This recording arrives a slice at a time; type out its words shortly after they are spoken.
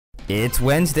It's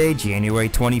Wednesday, January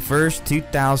 21st,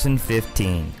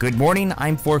 2015. Good morning,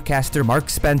 I'm forecaster Mark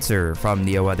Spencer from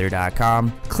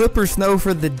NeoWeather.com. Clipper snow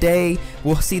for the day.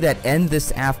 We'll see that end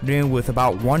this afternoon with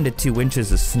about 1 to 2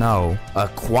 inches of snow. A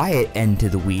quiet end to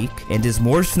the week, and is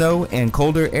more snow and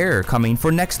colder air coming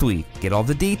for next week. Get all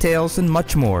the details and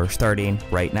much more starting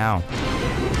right now.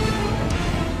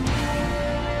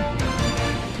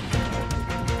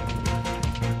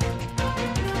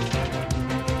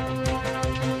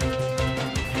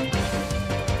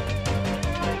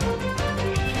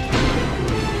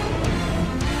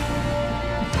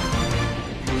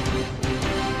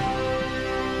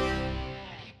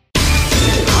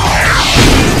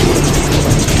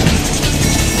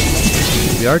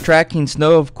 We are tracking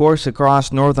snow, of course,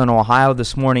 across northern Ohio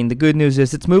this morning. The good news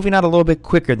is it's moving out a little bit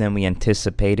quicker than we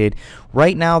anticipated.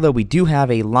 Right now, though, we do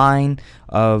have a line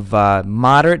of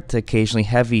moderate to occasionally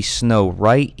heavy snow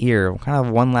right here. Kind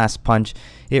of one last punch.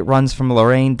 It runs from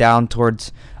Lorain down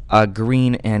towards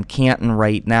Greene and Canton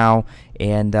right now,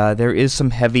 and there is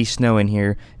some heavy snow in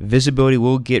here. Visibility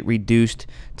will get reduced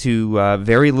to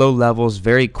very low levels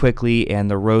very quickly,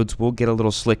 and the roads will get a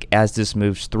little slick as this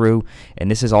moves through. And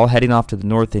this is all heading off to the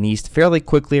north and east fairly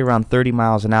quickly, around 30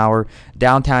 miles an hour.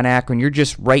 Downtown Akron, you're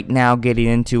just right now getting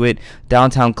into it.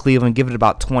 Downtown Cleveland, give it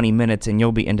about 20 minutes and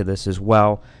you'll be into this as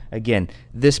well. Again,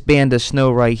 this band of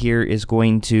snow right here is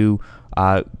going to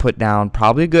put down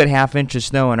probably a good ½ inch of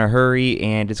snow in a hurry,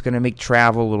 and it's going to make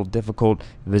travel a little difficult.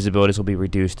 Visibilities will be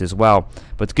reduced as well.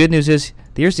 But the good news is,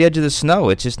 here's the edge of the snow.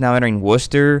 It's just now entering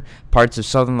Worcester, parts of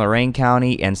southern Lorain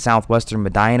County, and southwestern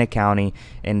Medina County,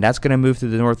 and that's going to move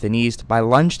through the north and east. By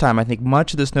lunchtime, I think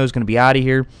much of the snow is going to be out of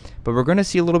here, but we're going to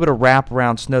see a little bit of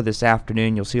wraparound snow this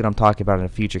afternoon. You'll see what I'm talking about in a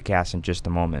future cast in just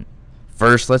a moment.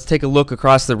 First, let's take a look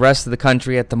across the rest of the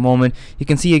country at the moment. You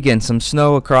can see again some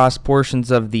snow across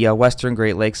portions of the western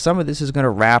Great Lakes. Some of this is going to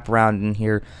wrap around in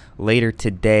here later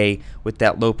today with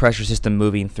that low pressure system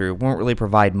moving through. Won't really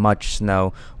provide much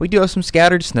snow. We do have some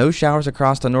scattered snow showers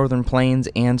across the northern plains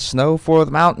and snow for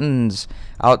the mountains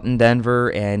out in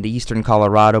Denver and eastern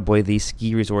Colorado. Boy, these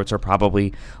ski resorts are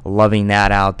probably loving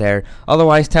that out there.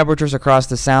 Otherwise, temperatures across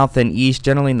the south and east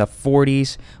generally in the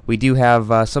 40s. We do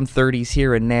have some 30s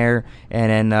here and there,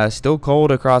 and then still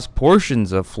cold across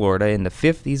portions of Florida in the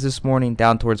 50s this morning,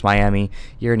 down towards Miami.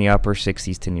 You're in the upper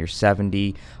 60s to near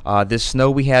 70. This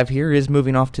snow we have here is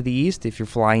moving off to the east. If you're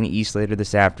flying east later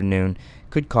this afternoon,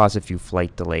 could cause a few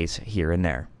flight delays here and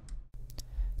there.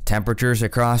 Temperatures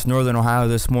across northern Ohio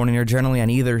this morning are generally on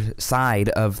either side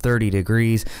of 30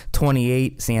 degrees.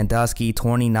 28 Sandusky,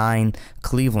 29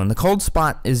 Cleveland. The cold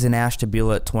spot is in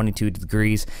Ashtabula at 22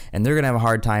 degrees, and they're going to have a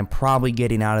hard time probably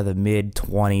getting out of the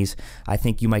mid-20s. I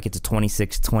think you might get to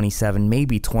 26, 27,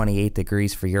 maybe 28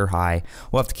 degrees for your high.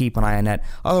 We'll have to keep an eye on that.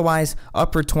 Otherwise,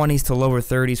 upper 20s to lower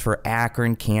 30s for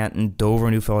Akron, Canton,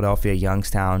 Dover, New Philadelphia,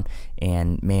 Youngstown,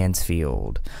 and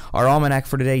Mansfield. Our almanac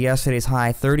for today, yesterday's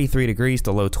high 33 degrees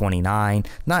to low 29,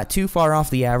 not too far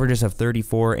off the averages of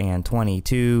 34 and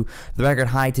 22. The record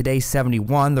high today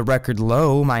 71, the record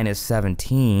low minus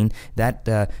 17. That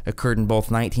occurred in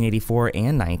both 1984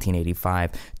 and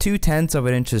 1985. 0.2 of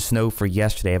an inch of snow for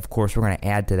yesterday. Of course, we're going to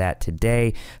add to that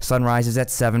today. Sunrise is at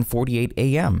 7:48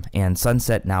 a.m. and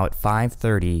sunset now at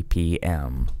 5:30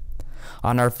 p.m.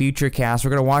 On our future cast,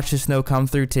 we're going to watch the snow come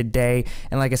through today,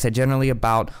 and like I said, generally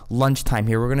about lunchtime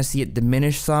here, we're going to see it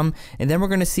diminish some, and then we're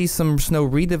going to see some snow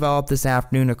redevelop this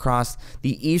afternoon across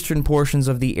the eastern portions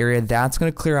of the area. That's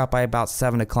going to clear out by about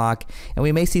 7 o'clock, and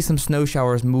we may see some snow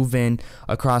showers move in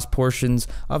across portions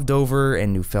of Dover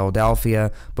and New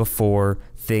Philadelphia before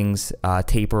things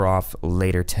taper off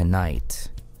later tonight.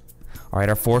 Alright,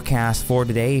 our forecast for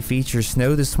today features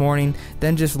snow this morning,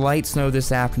 then just light snow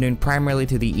this afternoon, primarily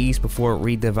to the east before it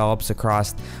redevelops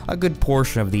across a good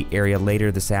portion of the area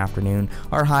later this afternoon.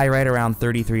 Our high right around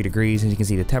 33 degrees, and you can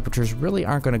see the temperatures really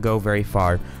aren't going to go very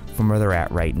far from where they're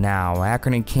at right now.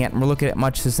 Akron and Canton, we're looking at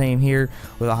much the same here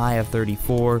with a high of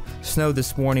 34. Snow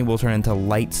this morning will turn into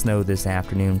light snow this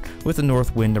afternoon with a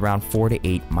north wind around 4 to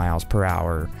 8 miles per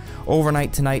hour.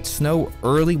 Overnight tonight, snow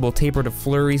early will taper to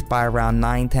flurries by around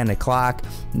 9-10 o'clock.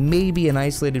 Maybe an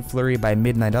isolated flurry by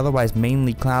midnight, otherwise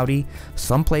mainly cloudy.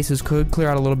 Some places could clear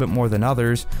out a little bit more than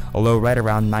others, a low right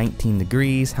around 19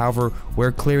 degrees. However,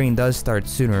 where clearing does start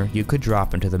sooner, you could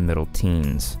drop into the middle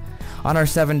teens. On our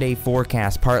 7-day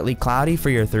forecast, partly cloudy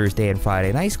for your Thursday and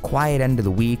Friday. Nice quiet end of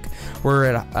the week. We're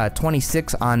at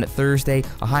 26 on Thursday,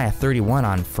 a high of 31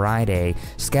 on Friday.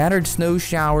 Scattered snow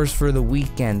showers for the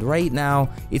weekend. Right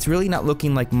now, it's really not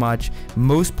looking like much.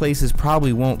 Most places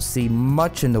probably won't see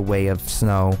much in the way of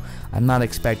snow. I'm not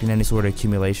expecting any sort of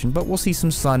accumulation, but we'll see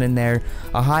some sun in there.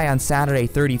 A high on Saturday,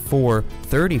 34,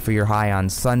 30 for your high on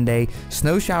Sunday.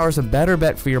 Snow showers a better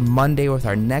bet for your Monday with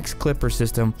our next Clipper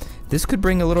system. This could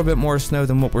bring a little bit more snow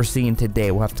than what we're seeing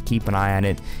today. We'll have to keep an eye on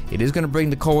it. It is going to bring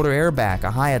the colder air back.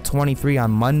 A high at 23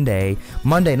 on Monday.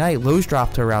 Monday night, lows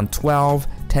drop to around 12,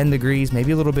 10 degrees,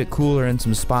 maybe a little bit cooler in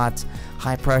some spots.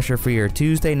 High pressure for your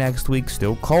Tuesday next week,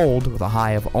 still cold with a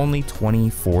high of only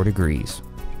 24 degrees.